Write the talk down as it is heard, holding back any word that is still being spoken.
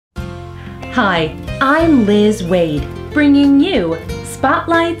Hi, I'm Liz Wade, bringing you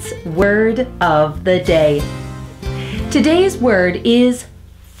Spotlight's Word of the Day. Today's word is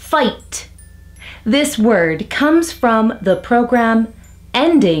fight. This word comes from the program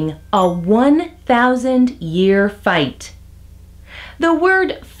Ending a 1,000-Year Fight. The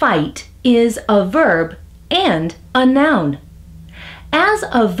word fight is a verb and a noun. As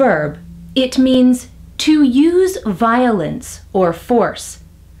a verb, it means to use violence or force,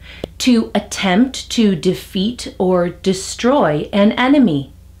 to attempt to defeat or destroy an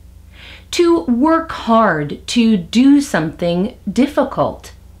enemy, to work hard to do something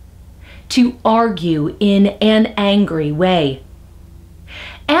difficult, to argue in an angry way.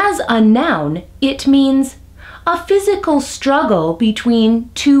 As a noun, it means a physical struggle between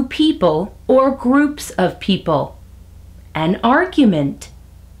two people or groups of people, an argument,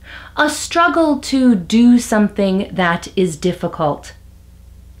 a struggle to do something that is difficult.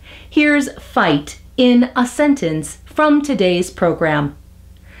 Here's fight in a sentence from today's program.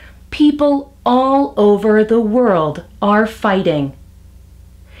 People all over the world are fighting.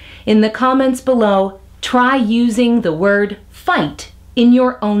 In the comments below, try using the word fight in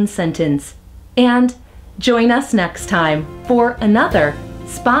your own sentence. And join us next time for another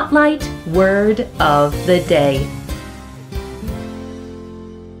Spotlight Word of the Day.